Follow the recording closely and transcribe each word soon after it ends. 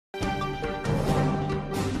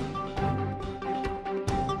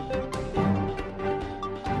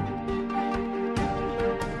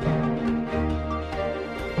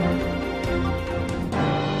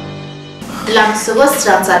Langsugo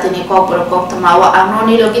Swrangchati ni Kokborok Koktwma wa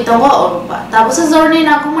Anoni logi tongo orupa. Tabusa zorni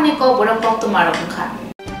nakumuni Kokborok Koktwma rokha.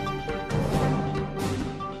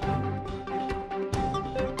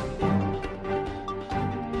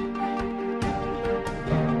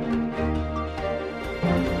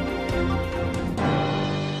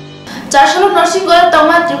 Charshalo Nursing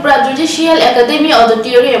Toma Tripura Judicial Academy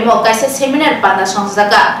Auditorium kaisa seminar pada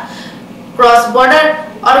songsaga cross border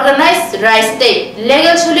organized rice day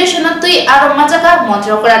legal solution tui aro majaka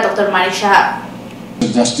montrokora Dr. Manik Shah.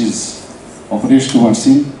 Justice of Koktwma,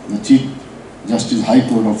 the Chief Justice High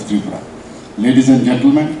Court of Tripura. Ladies and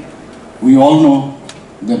gentlemen, we all know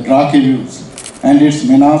that drug abuse and its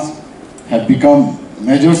menace have become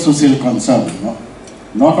major social concern,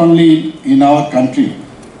 not only in our country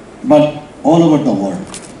but all over the world.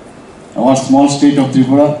 Our small state of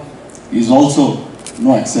Tripura is also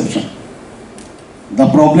no exception. The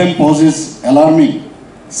problem poses alarming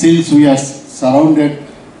since we are surrounded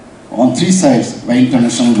on three sides by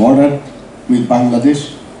international border with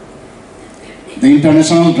Bangladesh. The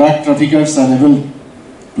international drug traffickers are able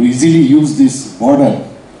to easily use this border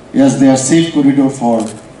as their safe corridor for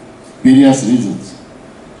various reasons.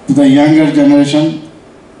 To the younger generation,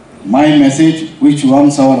 my message, which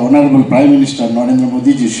once our Honorable Prime Minister Narendra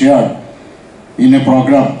Modi ji shared in a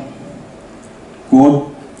program called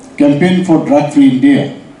Campaign for Drug-Free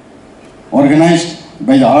India, organized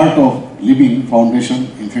by the Art of Living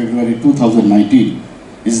Foundation in February 2019,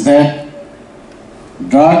 is that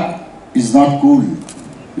drug is not cool.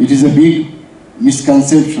 It is a big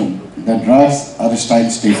misconception that drugs are a style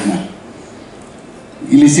statement.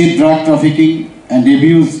 Illicit drug trafficking and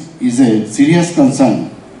abuse is a serious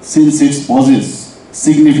concern since it poses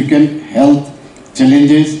significant health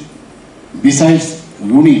challenges besides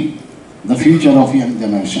ruining the future of young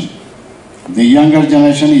generation. The younger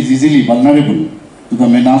generation is easily vulnerable to the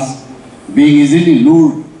menace, being easily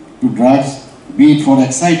lured to drugs, be it for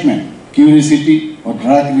excitement, curiosity or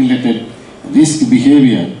drug-related risk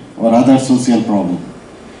behavior or other social problems.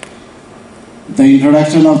 The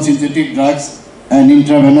introduction of synthetic drugs and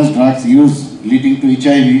intravenous drugs use leading to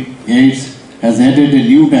HIV/AIDS has added a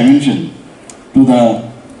new dimension to the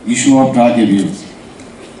issue of drug abuse.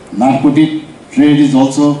 Narcotic trade is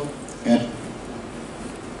also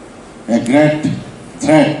a great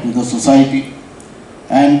threat to the society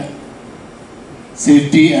and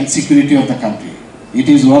safety and security of the country. It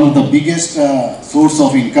is one of the biggest source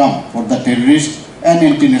of income for the terrorists and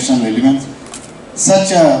international elements.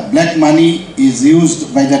 Such black money is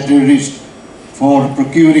used by the terrorists for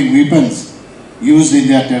procuring weapons used in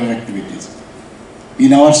their terror activities.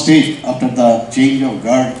 In our state, after the change of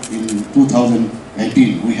guard in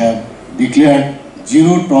 2018, we have declared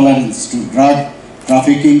zero tolerance to drug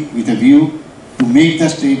trafficking with a view to make the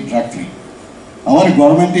state drug-free. Our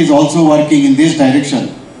government is also working in this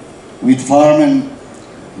direction with firm and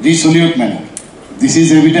resolute manner. This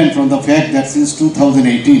is evident from the fact that since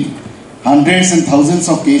 2018, hundreds and thousands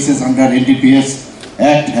of cases under NDPS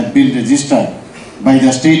Act have been registered by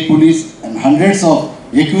the state police and hundreds of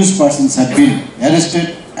accused persons have been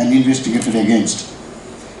arrested and investigated against.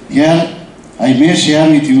 Here, I may share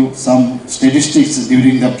with you some statistics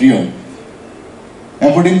during the period.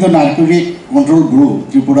 According to the Narcotic Control Bureau,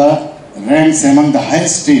 Tripura ranks among the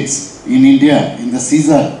highest states in India in the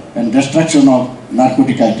seizure and destruction of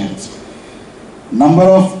narcotic items. Number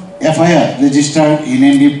of FIR registered in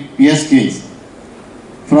NDPS case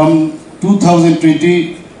from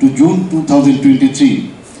 2020 to June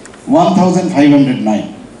 2023,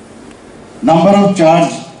 1,509. Number of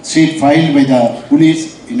charge sheet filed by the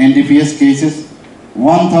police in NDPS cases,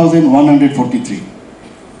 1,143.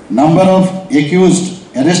 Number of accused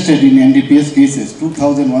arrested in NDPS cases,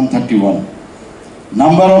 2,131.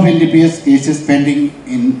 Number of NDPS cases pending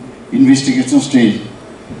in investigation stage,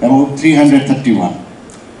 about 331.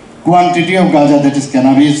 Quantity of gaja, that is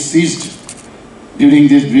cannabis, seized during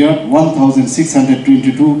this period,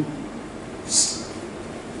 1,622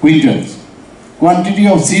 quintals. Quantity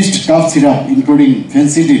of seized cough syrup, including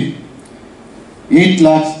fentanyl,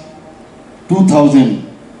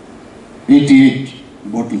 8,02,088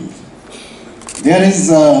 bottles. There is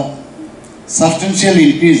a substantial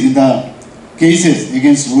increase in the cases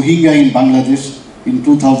against Rohingya in Bangladesh in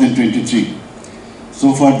 2023.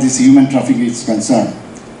 So far, this human trafficking is concerned.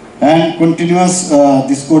 And continuous,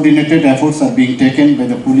 these coordinated efforts are being taken by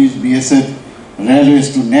the police, BSF, railways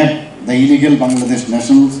to nab the illegal Bangladesh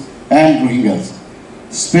nationals and Rohingyas.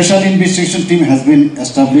 Special investigation team has been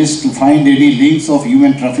established to find any links of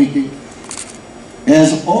human trafficking,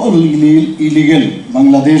 as all illegal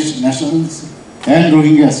Bangladesh nationals and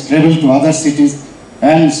Rohingyas travel to other cities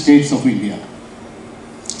and states of India.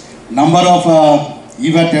 Number of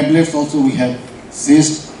EVA tablets also we have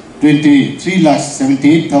seized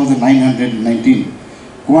 23,78,919.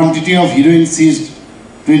 Quantity of heroin seized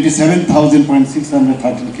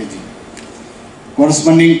 27,613 kg.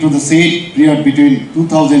 Corresponding to the same period between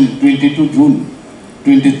 2022 June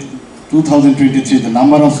 2023, the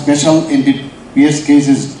number of special NDPS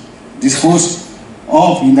cases disposed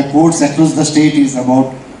of in the courts across the state is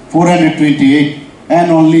about 428, and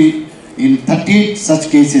only in 38 such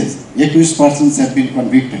cases accused persons have been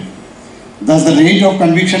convicted. Thus the rate of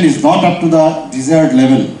conviction is not up to the desired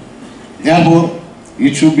level. Therefore,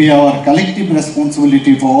 it should be our collective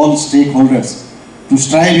responsibility for all stakeholders to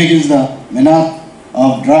strive against the menace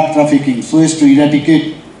of drug trafficking so as to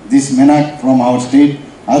eradicate this menace from our state.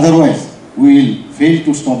 Otherwise, we will fail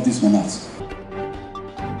to stop this menace.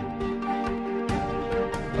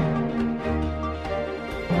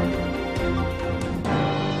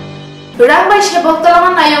 Rangbai Shebok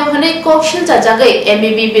Talangan Nayo Hane Kokshil Jajagai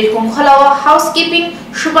MBB Bilkum Khalawa Housekeeping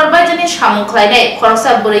Supervisor ni Samung Khlainai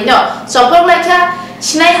Khoroksa Burino Soprok Laikha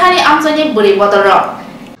Shinai Hani Amjani Buri Bodoro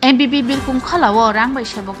MBB Bilkum Khalawa Rangbai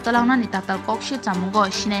Shebok Talangan ni Tatal Kokshil Jamungo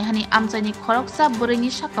Shinai Hani Amjani Khoroksa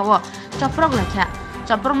Burini Shakawa Soprok Laikha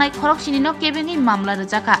Soprok Nai Khorok Shinino Kebeni Mamla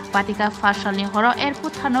Rejaka Patika Fashalni Horo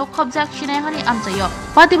Airport Thano Khobjak Shinai Hani Amjayo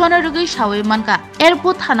Patibana Rugi Shawi Manka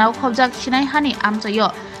Airport Thano Khobjak Shinai Hani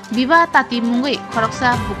Amjayo Biba tati mungui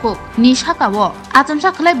khoroksa buku ni shakawo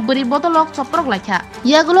atomsa khlai buri bodolok choprok laikha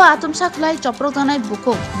yagulo atomsa khlai choprok thanai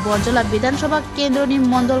buku Borjola Bidhanasabha Kendroni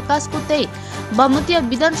Mondol Kaskutei Bamutia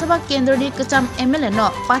Bidhanasabha Kendroni Kacham MLA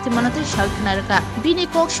no Patimanati Shaukhnarka Bini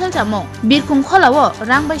Kokshil Jamo Birkum Kholawo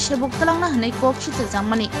Rangbai Shebok Talangna Hanai Kokshil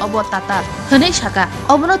Jamani Obo Tata Hanai Shaka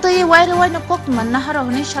Obnotoye Wairewai no Koktwma Naharo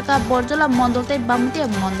Hanai Shaka Borjola Mondol Tei Bamutia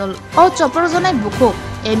Mondol O choprok janai buku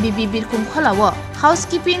MBB Birkum Kholawo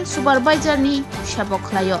Housekeeping Supervisor ni Shebok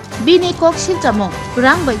Khlayo Bini Kokshil Jamo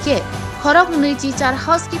Rangbai ke Khorok Nuichi Char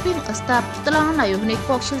Housekeeping staff Talangan Nayo Hune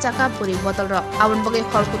Kokshil Jaka Buri Botol Ro Abon Bage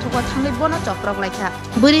Khor Kuthoko Thanglai Bono Choprok Laikha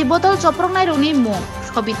Buri Botol Choprok Nai Roni Mo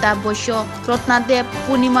Kobita Bosho Rotna Dev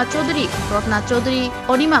Punima Chaudhary Rotna Chaudhary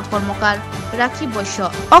Onima Kormokar Rakhi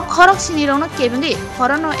Bosho O Khorok Sinirono Kebengi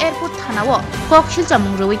Khorono Airport Thanawo Kokshil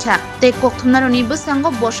Jamung Ruikha Te Koktwma Roni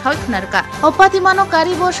Busango Boshawi Knarka O Patimano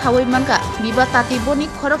Kari Boshawi Manka Biba Tati Boni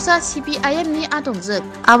Khoroksa CPIM ni Atomjuk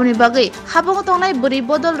Aboni Bage Habong Tongnai Buri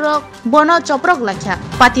Bodol Rok Bono Choprok Laikha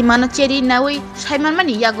Patimano Cheri Nawi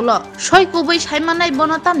Shaimanmani Yagulo Shoi Kubui Shaimanai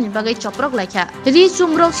Bono Tamni Bage Choprok Laikha Ri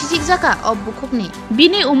Chumrok Sijik Jaka O Bukhukni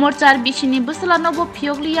Bini Umor Char Bishini Busalanobo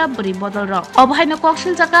Phioglia Buri Bodol Rok Obhaino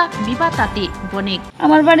Kokshil Jaka Biba Tati বণিক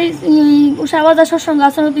আমার বাড়ি উষাবাজার সৎসঙ্গ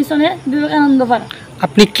আশ্রমের পিছনে বিবেকানন্দ পাড়া।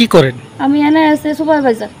 আপনি কি করেন? আমি NIS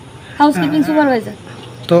supervisor, housekeeping supervisor.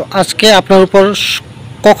 তো আজকে আপনার উপর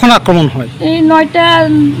কখন আক্রমণ হয়? এই 9টা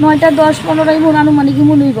 10-15 মন আনুমানিক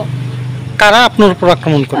মন হইব। কারা আপনার উপর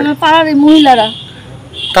আক্রমণ করে? আমার পাড়ার মহিলারা।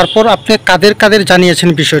 তারপর আপনি কাদের জানিয়েছেন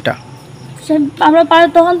বিষয়টা? আমরা পাড়া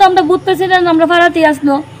তখন তো আমরা বুথ প্রেসিডেন্ট আমরা পাড়াতে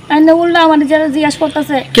আসলো। তাই না উল্টা আমাদের যারা জিজ্ঞাসা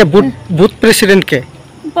করতেছে কে বুথ প্রেসিডেন্ট কে?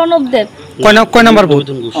 প্রণব দেব। কয় নাম্বার বুথ?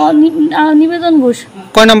 নিবেদন ঘোষ।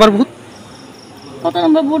 কয় নাম্বার বুথ? কত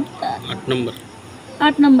নম্বর বুথ?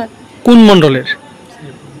 8 নম্বর। কোন মণ্ডলের?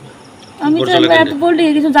 আমি তো এত বলতে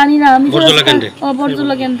কিছু জানি না। আমি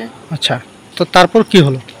বরজলা কেন্দ্রে। আচ্ছা, তো তারপর কি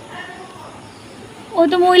হলো? ওই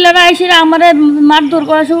তো মহিলারা এসে আমারে মারধর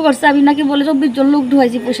করা শুরু করছে। আমি নাকি বলে 24 জন লোক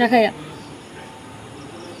ঢুকাইছি পয়সা খাইয়া,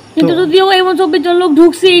 কিন্তু যদিও এমন 24 জন লোক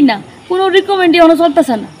ঢুকছেই না, কোনো রিকমেন্ডই এখনো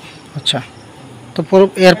চলতেছে না। আচ্ছা, তো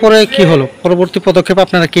এরপরে কি হলো? পরবর্তী পদক্ষেপ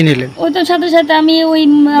আপনারা কি নিলেন? ওই তো সাথে সাথে আমি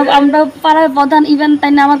আমরা পাড়ার প্রধান ইভেন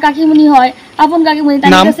তাই না আমার কাকিমুনি হয়, আপন কাকিমুনি,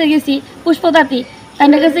 তাই কাছে গেছি, পুষ্পতাতি তাই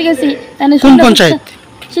কাছে গেছি। তাই কোন পঞ্চায়েত?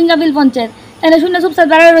 সিঙ্গাবিল পঞ্চায়েত। তাই শুনে চুপচাপ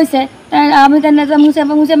দাঁড়ায় রয়েছে। তাই আমি তাই না আমি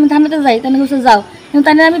থানাতে যাই, তাই যাও, কিন্তু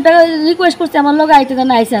তাই আমি রিকোয়েস্ট করছি আমার লোক আইতে,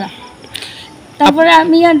 তাই আইসে না। তারপরে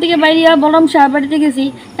আমি এখান থেকে বাইরে বলরাম শাহ বাড়িতে গেছি।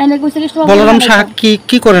 তাই না কইছে বলরাম শাহ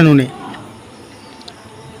কি করেন উনি?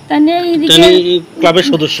 ক্লাবের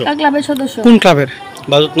সদস্য। কোন ক্লাবের?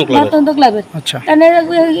 বাজতন্ত ক্লাবের। আচ্ছা,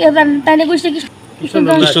 তাই কইছে কি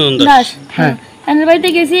দাস। হ্যাঁ, তাই বাড়িতে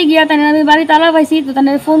গেছি, গিয়া তাই আমি বাড়ি তালা পাইছি। তো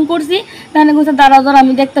তাই ফোন করছি, তাই কইছে দাঁড়াও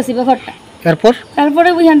আমি দেখতেছি ব্যাপারটা। তারপরে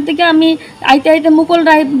ওইখান থেকে আমি আইতে মুকুল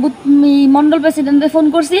রায় মন্ডল প্রেসিডেন্টে ফোন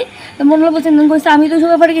করছি। তো মন্ডল প্রেসিডেন্ট কইছে আমি তো সব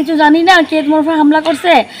ব্যাপারে কিছু জানি না, কে তোমার উপর হামলা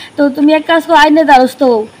করছে, তো তুমি এক কাজ করো, আইনে দ্বারস্থ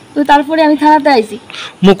হও। তো তারপরে আমি থানাতে আইছি।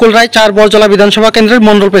 মুকুল রায় 4 বরজলা বিধানসভা কেন্দ্রের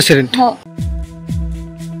Mondal president.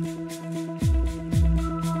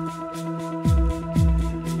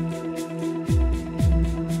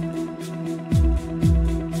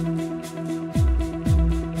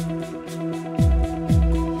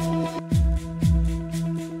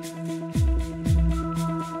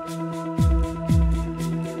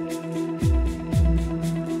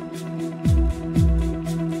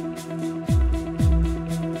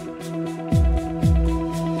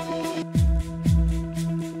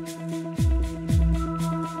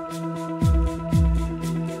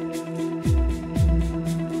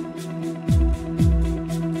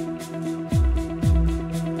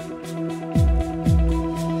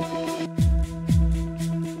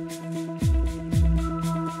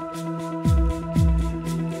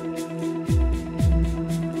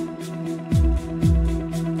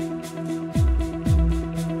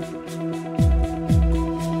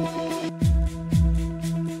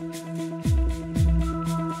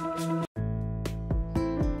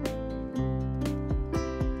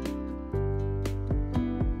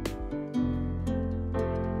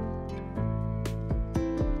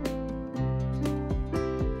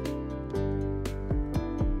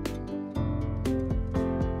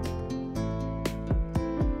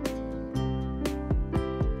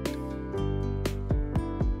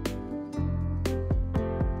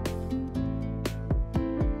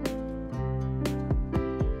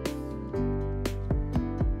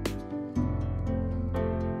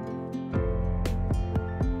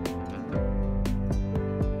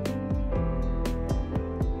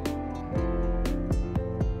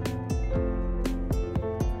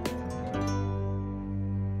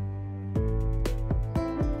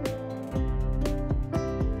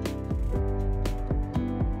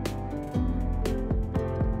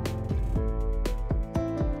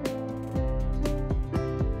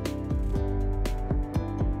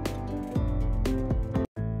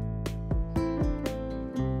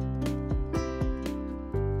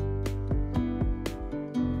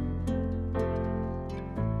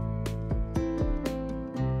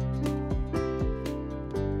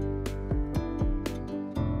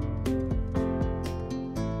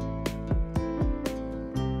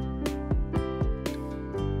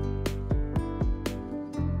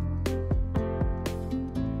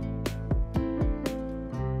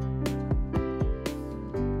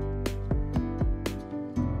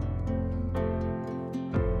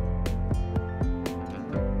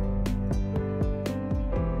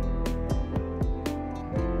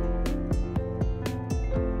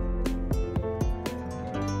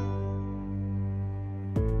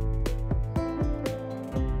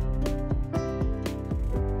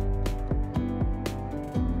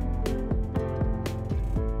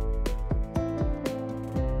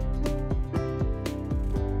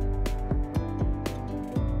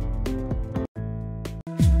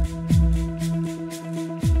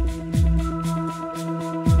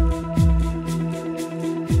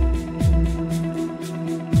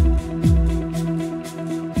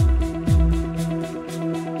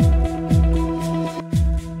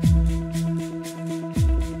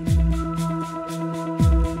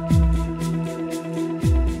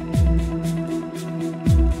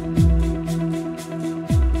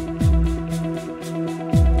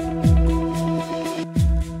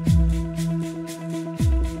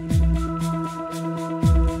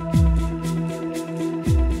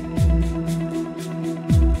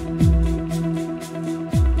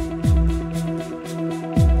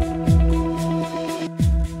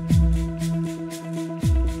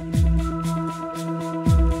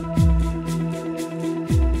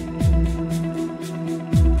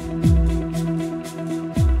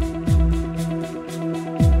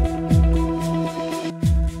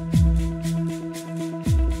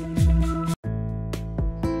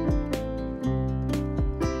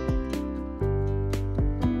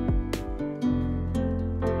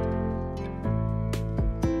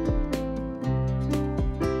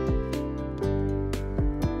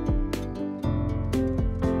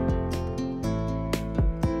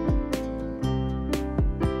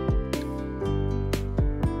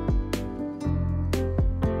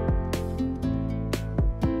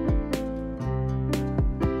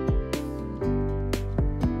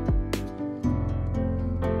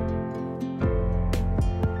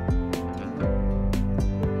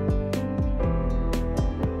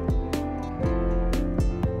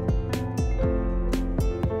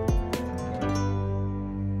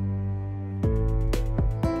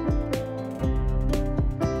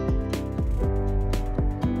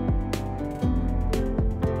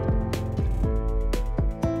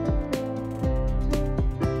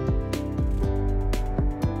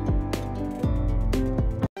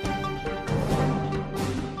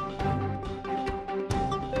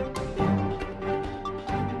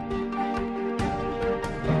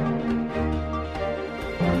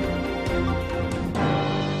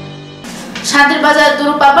 Shantirbajar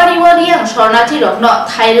Durupabari Wariang Swrangchati Rokno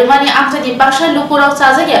Thairumani Amtani Baksha Lukurok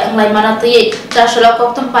Sajagya Anglai Manati Jashala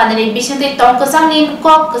Koktwma ni Bisinte Tongkasangni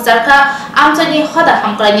Kok Zarka Amtani Hoda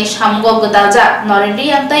Hamklani Shamgo Gdaja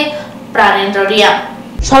Norendi Amtai Pranendriya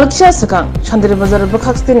Shalksha Sakang Shantirbajar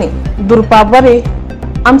Bakakstini Durupabari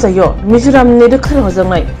Amtayo Mizoram ni Dekhar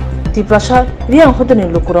Hojangai Tiprasha Riang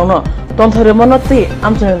Hodani Lukurano Tontharemonati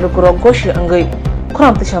Amtani Lukurok Goshi Angai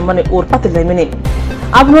Khramti Shamani Ur Patilaimini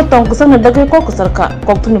Abno Tongkasang Dagai Kok Zarka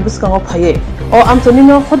Koktwma Biskang of Haye or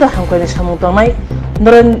Antonino Hoda Hamklani Shamutanai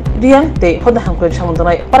Norendia de Hoda Hamklani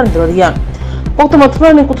Shamutanai Parandriya Koktwma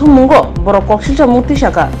Thrani Kutumungo Borok Shilcha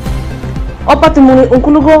Mutishaka Opatimuni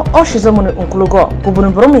Unkulugo or Shizamuni Unkulugo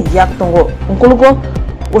Gubun Bromi Yak Tongo Unkulugo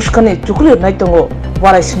Ushkani Chukuli Naitongo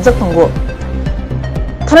Warai Simzatongo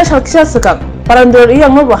Kana Shalksha Sakang Parandriya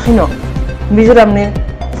Mobahino Mizoramni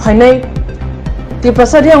Finai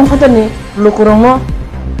Tiprasadiang Hodani Lukurongo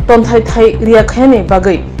Tonthai Thai Riakhani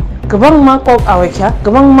Bagai Gabang Ma Kok Awekya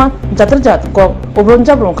Gabang Ma Jatrjat Kok Obron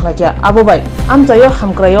Jabrong Khlakia Abobai Amtayo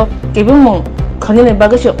Hamkrayo Kebimong Khanine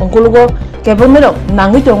Bagasho Unkulugo Kebomero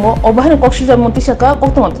Nangitongo Obahan Koksija Montisaka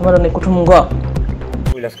Koktwma Tmarani Kutumungo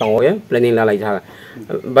planning la like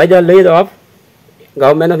by the lead of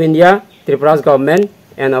Government of India, Tripura's government,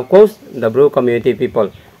 and of course the Bru community people.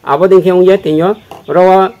 Aboding Kyongye Tinyo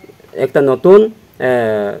Rawa Ekta Notun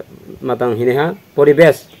Matang Hineha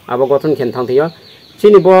Poribes Abogoton Kentantia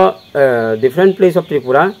Chinibo different place of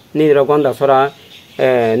Tripura Nidro Gonda Sora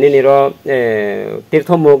Niniro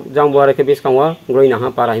Tirthomuk Jambora Kebiskawa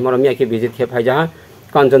Groinaha Para Himoramiaki visit Kepaja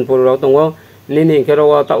Kanjanpur Rotongo Nini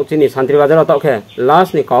Kerowa Tauchini Santrivaja Toke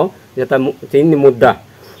last Nikau Jata Tini Mudda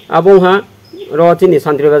Abungha Rotini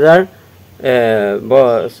Santrivajar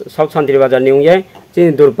South Santrivaja New Ye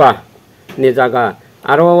Chin Durpa Nijaga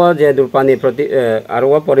Arawa Je Durpani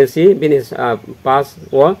Arawa policy Binis pass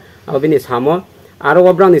war or Binis Hamo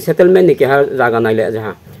Arawa Brownie settlement Nikha Zaganile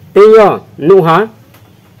Jaha Tiyo Nuha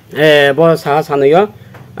Boss Hasanoyo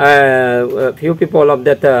few people of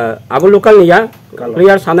that Abu local Nia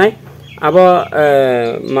clear Sanai Abo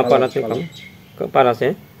Maparase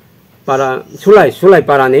Parase Para Sulai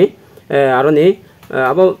Parani Aroni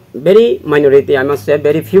about very minority I must say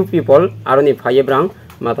very few people Aroni Payebrang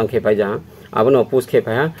Matang Kepaja Abono Pus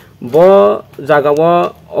Kepaya Bo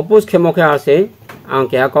Zagawa Opus Kemoka Ase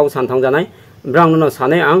Ankea Kok Santanganai Brown no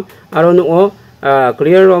Sane Ang Arono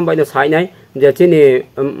clear on by the side the Tini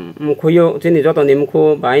Mukuyo Tini Jotoni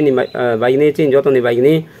Muku by Baini Tin Jotoni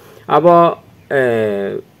Baini Abo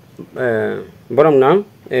Boromna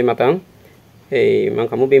Matang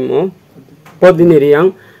Mankamubimo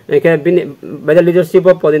Podiniriang by the leadership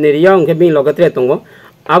of Podiniriang can be Logatretongo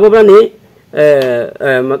Abobrani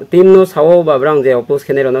Timno Sao Babrang the Opus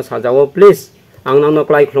General Sajawo please Angnano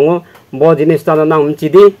Klai Klongo Bodinista Nam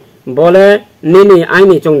Chidi Bole Nini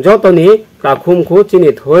Aini Chong Jotoni Kakum Ku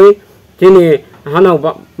Chini Toy Chini Hana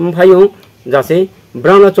Payong Jasi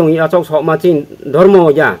Brown Chong Yachok Hotmachin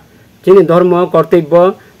Dormo Ya Chini Dormo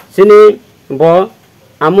Kortibo Sini Bo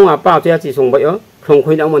Amu Apa Tiachi Songboyo Kong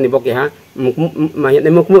Queen Amoni Bokia my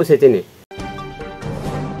Mukmu Setini.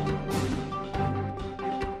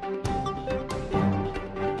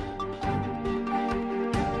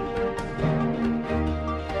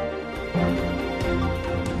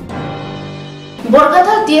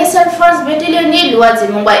 Borgata TSR First Battalion ni Luazi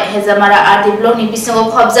Mumbai Hezamara Arti Block ni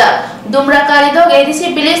Bisango Khobja Dumra Karidog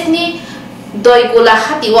ADC Village ni Doigula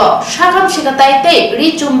Hatiwo Shakam Shikatai Te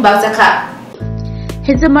Richum Bagzaka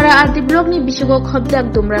Hezamara Arti Block ni Bisango Khobja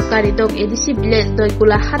Dumra Karidog ADC Village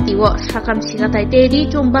Doigula Hatiwo Shakam Shikatai Te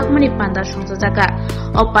Richum Bagmani Panda Shongzaka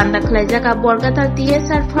O Panda Klajaka Borgata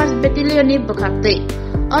TSR First Battalion ni Bukakte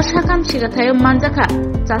O Shakam Shikatayo Manjaka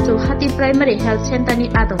Chachu Hati Primary Health Center ni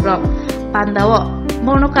Adogrok Pandawo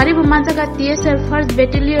Monokari Bumanjaga TSR First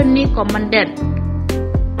Battalion ni Commandant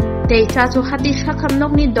Te Chachu Hati Shakam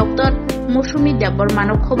Nok ni Dr. Musumi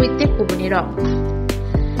Debormano Khobite Kubuniro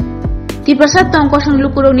Tiprasad Tongkosang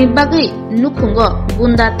Lukuro ni Bagi Nukungo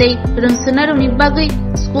Bunda Te Rungsenaro ni Bagi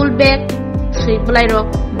School Bag Sri Bulairo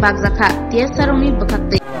Bagzaka TSR ni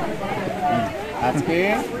Bakakte আজকে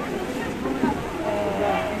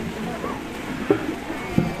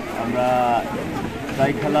আমরা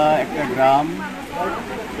জাইখালা একটা গ্রাম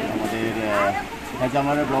আমাদের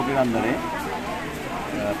হেজামারা ব্লকের আন্ডারে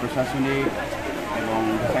প্রশাসনিক এবং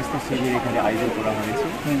স্বাস্থ্য শিবির এখানে আয়োজন করা হয়েছে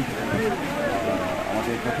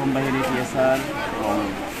আমাদের প্রথম বাহিনী টিএসআর এবং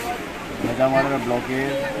হেজামারা ব্লকের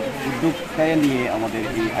উদ্যোগটায় নিয়ে আমাদের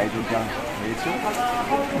এই আয়োজনটা হয়েছে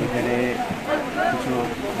এখানে কিছু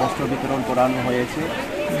বস্ত্র বিতরণ করানো হয়েছে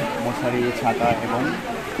মশারি ছাতা এবং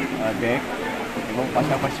ব্যাগ এবং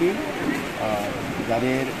পাশাপাশি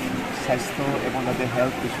যাদের স্বাস্থ্য এবং যাদের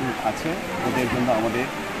হেলথ ইস্যু আছে ওদের জন্য আমাদের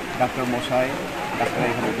ডাক্তার মশাই ডাক্তার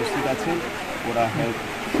এখানে উপস্থিত আছেন। ওরা হেলথ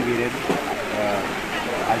শিবিরের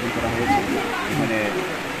আয়োজন করা হয়েছে। এখানে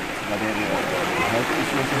যাদের হেলথ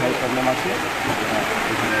ইস্যু আছে, হেলথ প্রবলেম আছে,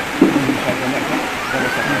 এখানে চিকিৎসার জন্য একটা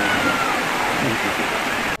ব্যবস্থা করা হয়েছে।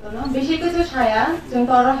 বেশি কিছু ছায়া जों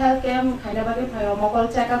तोरा हेल्थ कैम्प खाइना बागै फायो मकल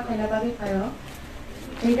चेकआप खाइना बागै फायो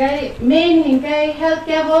हिंगाय मेन हिंगाय हेल्थ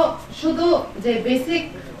कैम्प शुधु जे बेसिक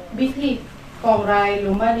बिथि कंराय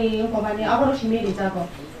लुमानि कमानि आबरो सिमेरि जाबो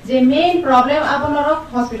जे मेन प्रॉब्लम आबनरो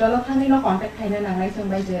हॉस्पिटल थांनिनो कन्टेक्ट खाइना नांनाय जों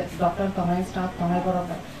बाय जे डॉक्टर तंगाय स्टाफ तंगाय बरक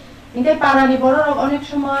हिंगाय पारानि बरक अनेक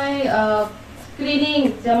समय स्क्रिनिंग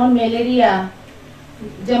जेमन ম্যালেরিয়া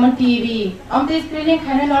যেমন টিবি আমতে স্ক্রিনিং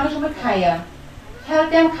খাইনা লড় সময় খায়া हेल्थ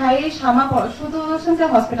कैम्प खाई सामा शुधु संसे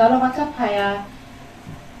हॉस्पिटल बाचा फाया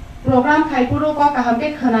प्रोग्राम खाइपुरो को काहामके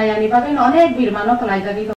खनायानि बागै अनेक बिरमानो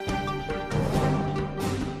कलाइजाबि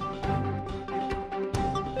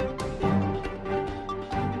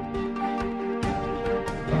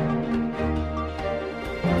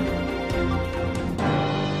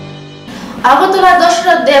আগরতলা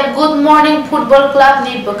দশরথ দেব গুড মর্নিং ফুটবল ক্লাব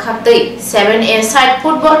नि बखाक्तै 7A साइड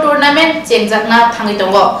फुटबल टुर्नामेंट जेंगजाकना थांगै दङ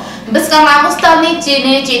बिसगां आगस्टनि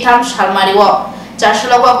चिनि चिथाम सालमारिव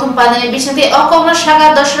चारशल गक्तुम पानि बिसिंति अकमन सागा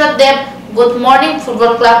दशरथ देव गुड मर्निं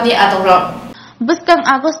फुटबल क्लाब नि आदग्र बिसगां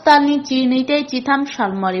आगस्टनि चिनि चिथाम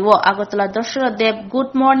सालमारिव আগরতলা दशरथ देव गुड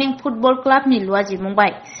मर्निं फुटबल क्लाब नि लुवाजि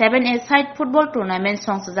Mumbai 7A side football tournament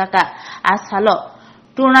संसजाका आसालो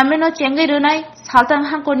tournament चेंगै रोनाय सालतान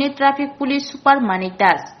हांकोनि traffic police सुपार मानिक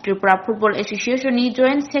दास त्रिपुरा फुटबल एसोसिएशन नि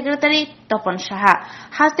जॉइंट सेक्रेटारी तपन साहा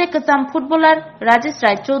हास्ते कचाम फुटबलर राजेश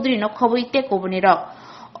राय चौधरी नो खबई टेकोबनि रक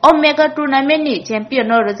ओ मेगा टूर्नामेंट नि champion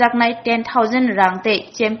no रजाकनाय 10,000 रांते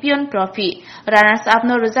champion trophy रनार्स up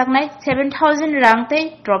no रजाकनाय 7,000 रांते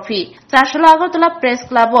trophy चारशल Agartala press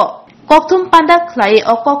club कोक्तुम पांडा खलाई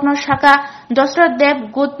ओ कोकनो शाखा दशरथ देव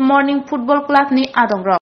good morning football club नि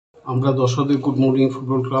आदंग्र আমরা Dasharath good morning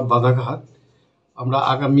football club Badaghat আমরা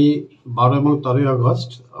আগামী 12 এবং 13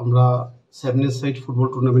 আগস্ট আমরা 7A সাইড ফুটবল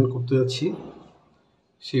টুর্নামেন্ট করতে যাচ্ছি।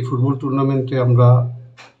 সেই ফুটবল টুর্নামেন্টে আমরা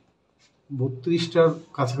 32টার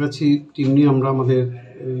কাছাকাছি টিম নিয়ে আমরা আমাদের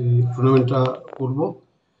টুর্নামেন্টটা করব।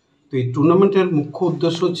 তো এই টুর্নামেন্টের মুখ্য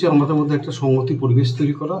উদ্দেশ্য হচ্ছে আমাদের মধ্যে একটা সংহতি পরিবেশ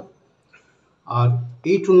তৈরি করা। আর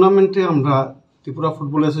এই টুর্নামেন্টে আমরা ত্রিপুরা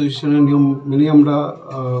ফুটবল অ্যাসোসিয়েশনের নিয়ম মেনে আমরা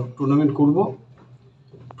টুর্নামেন্ট করব।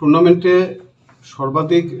 টুর্নামেন্টে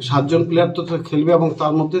সর্বাধিক 7 জন প্লেয়ার তো খেলবে এবং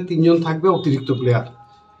তার মধ্যে 3 জন থাকবে অতিরিক্ত প্লেয়ার।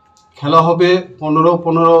 খেলা হবে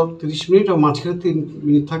 15-30 মিনিট এবং মাঝখানে 3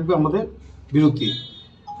 মিনিট থাকবে আমাদের বিরতি।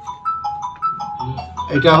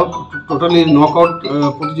 এটা টোটালি নকআউট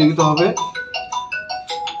প্রতিযোগিতা হবে।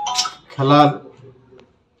 খেলার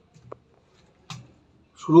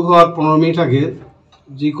শুরু হওয়ার 15 মিনিট আগে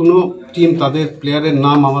যে কোনো টিম তাদের প্লেয়ারের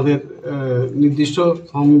নাম আমাদের নির্দিষ্ট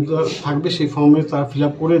ফর্ম থাকবে, সেই ফর্মে তারা ফিল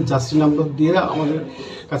আপ করে জার্সি নাম্বার দিয়ে আমাদের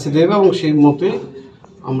কাছে দেবে এবং সেই মতে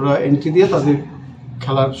আমরা এন্ট্রি দিয়ে তাদের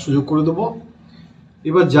খেলার সুযোগ করে দেব।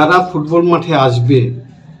 এবার যারা ফুটবল মাঠে আসবে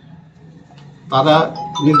তারা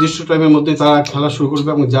নির্দিষ্ট টাইমের মধ্যে তারা খেলা শুরু করবে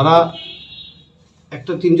এবং যারা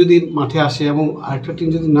একটা টিম যদি মাঠে আসে এবং আরেকটা টিম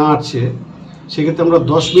যদি না আসে সেক্ষেত্রে আমরা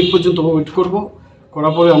 10 মিনিট পর্যন্ত ওয়েট করব।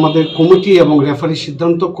 করার পরে আমাদের কমিটি এবং রেফারির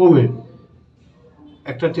সিদ্ধান্ত ক্রমে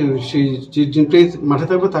একটা সেই যে টিমটাই মাঠে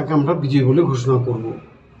থাকবে তাকে আমরা বিজয়ী বলে ঘোষণা করব।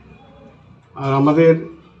 আর আমাদের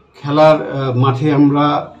খেলার মাঠে আমরা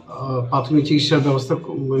প্রাথমিক চিকিৎসার ব্যবস্থা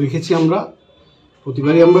রেখেছি, আমরা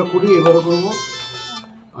প্রতিবারই আমরা করি, এবারও করব।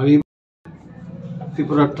 আর এই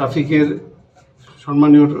ত্রিপুরা ট্রাফিকের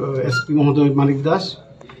সম্মানীয় এসপি মহোদয় মানিক দাস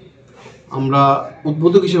আমরা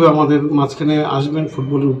উদ্বোধক হিসেবে আমাদের মাঝখানে আসবেন।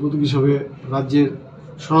 ফুটবলের উদ্বোধক হিসেবে রাজ্যের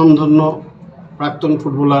স্বনামধন্য প্রাক্তন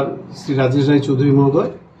ফুটবলার শ্রী রাজেশ রায় চৌধুরী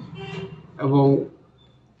মহোদয় এবং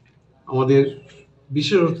আমাদের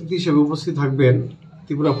বিশেষ অতিথি হিসেবে উপস্থিত থাকবেন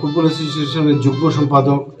ত্রিপুরা ফুটবল অ্যাসোসিয়েশনের যুগ্ম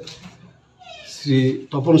সম্পাদক শ্রী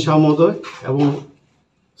তপন শাহ মহোদয় এবং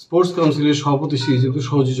স্পোর্টস কাউন্সিলের সভাপতি শ্রী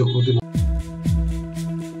সহযোগী Chakraborty.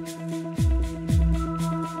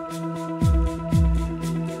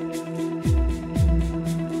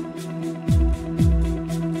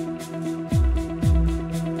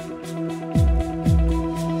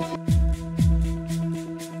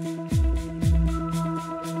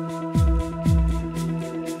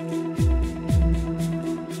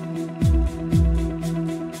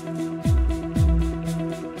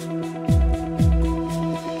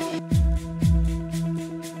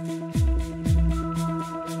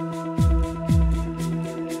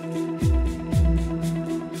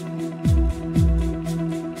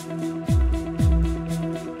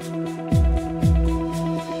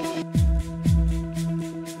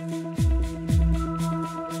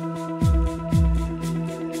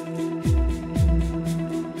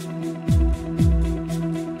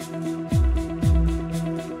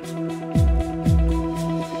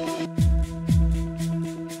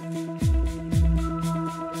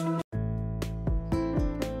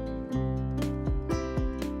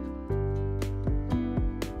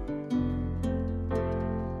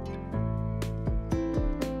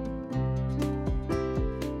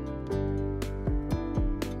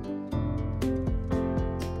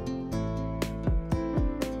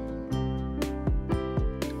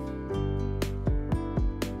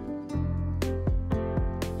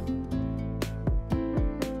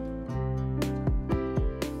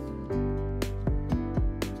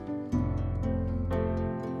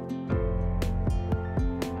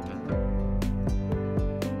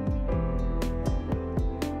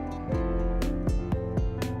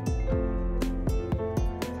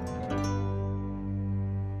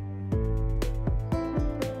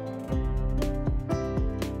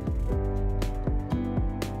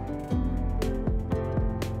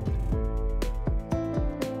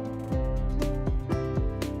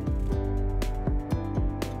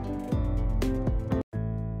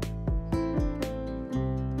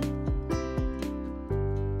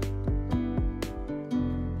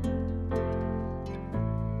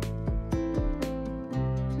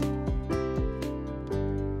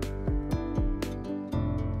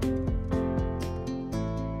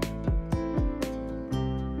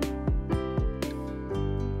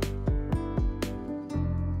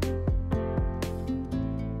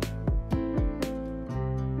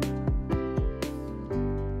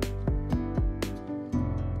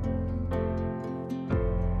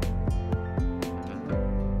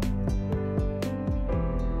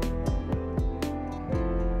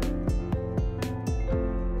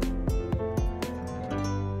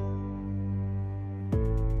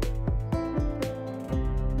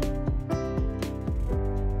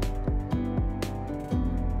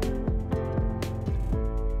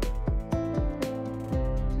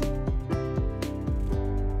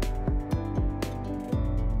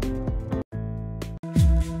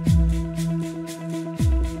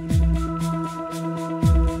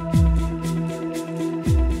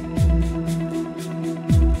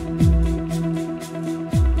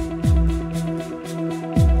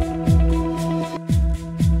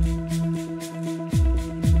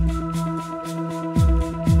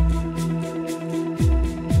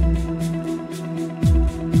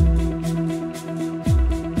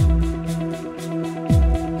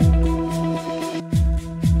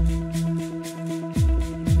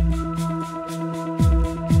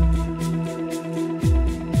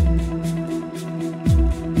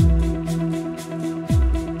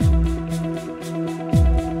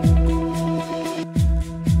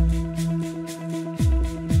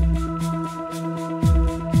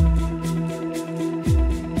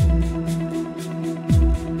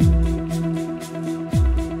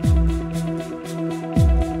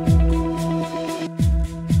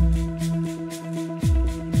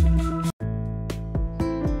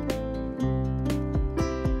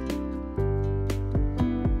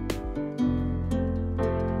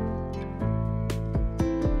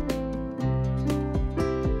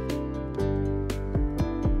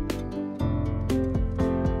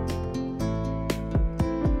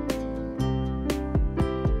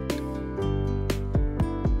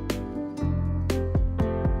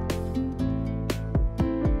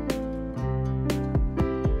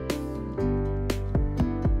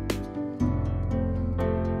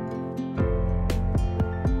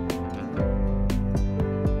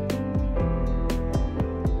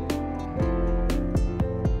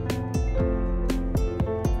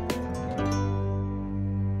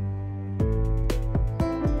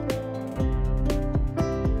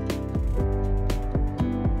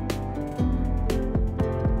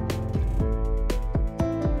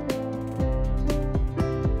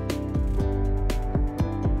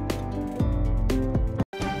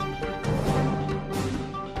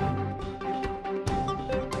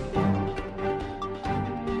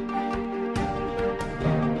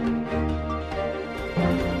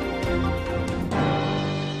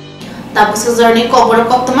 Tapos sejauh ini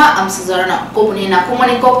Kokborok Koktwma am sejauh na Kopni na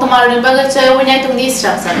kumani Koktwma ni bagai cewek winai tung di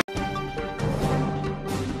Swrangchati.